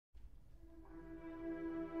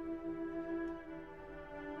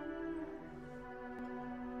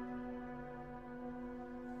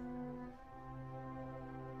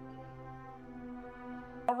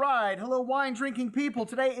right, hello wine drinking people.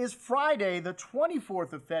 Today is Friday, the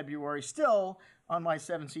 24th of February, still on my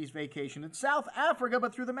Seven Seas vacation in South Africa,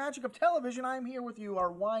 but through the magic of television, I'm here with you,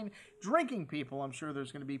 our wine drinking people. I'm sure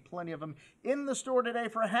there's going to be plenty of them in the store today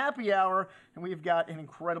for a happy hour, and we've got an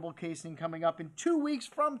incredible tasting coming up in 2 weeks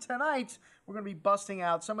from tonight. We're going to be busting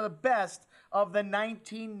out some of the best of the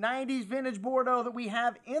 1990s vintage Bordeaux that we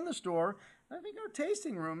have in the store. I think our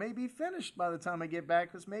tasting room may be finished by the time I get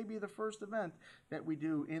back. This may be the first event that we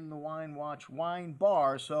do in the Wine Watch Wine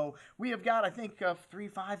Bar. So we have got, I think,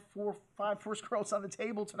 five first girls on the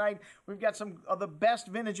table tonight. We've got some of the best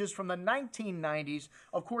vintages from the 1990s.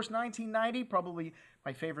 Of course, 1990, probably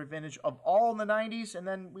my favorite vintage of all in the 90s. And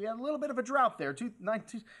then we had a little bit of a drought there.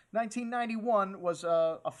 1991 was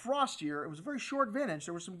a frost year. It was a very short vintage.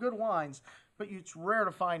 There were some good wines, but it's rare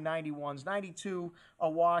to find 91s. 92, a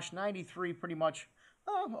wash. 93, pretty much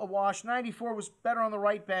a wash. 94 was better on the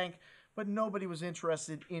right bank, but nobody was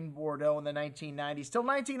interested in Bordeaux in the 1990s. Till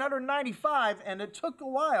 1995, and it took a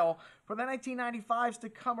while for the 1995s to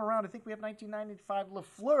come around. I think we have 1995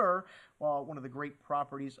 Lafleur, well, one of the great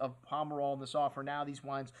properties of Pomerol in this offer now. These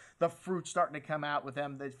wines, the fruit's starting to come out with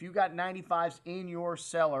them. If you got 95s in your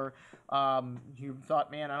cellar, you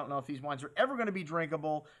thought, man, I don't know if these wines are ever going to be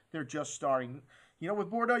drinkable. They're just starting. You know,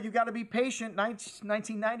 with Bordeaux, you got to be patient.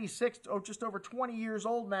 1996, just over 20 years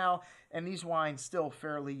old now, and these wines still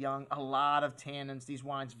fairly young. A lot of tannins. These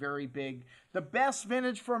wines very big. The best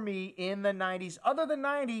vintage for me in the 90s, other than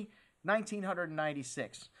 90,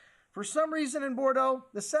 1996. For some reason in Bordeaux,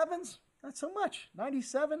 the 7s, not so much.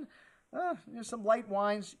 97, there's some light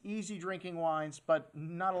wines, easy drinking wines, but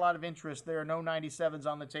not a lot of interest there. No 97s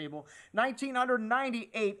on the table.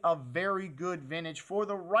 1998, a very good vintage for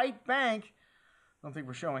the right bank. I don't think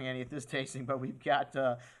we're showing any at this tasting, but we've got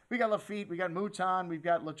Lafite, we got Mouton, we've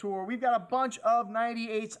got Latour, we've got a bunch of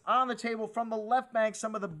 98s on the table from the left bank,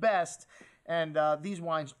 some of the best, and these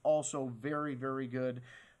wines also very, very good.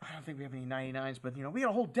 I don't think we have any 99s, but you know, we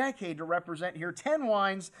got a whole decade to represent here, 10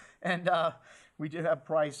 wines, and we did have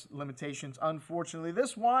price limitations. Unfortunately,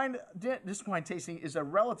 this wine tasting is a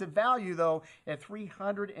relative value though at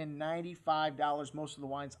 $395. Most of the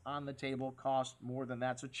wines on the table cost more than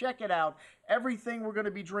that. So check it out. Everything we're going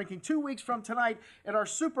to be drinking 2 weeks from tonight at our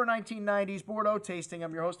Super 1990s Bordeaux tasting.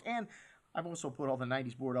 I'm your host, and I've also put all the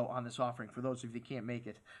 90s Bordeaux on this offering for those of you that can't make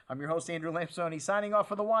it. I'm your host, Andrew Lampsoni, signing off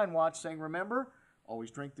for the Wine Watch, saying remember, always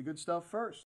drink the good stuff first.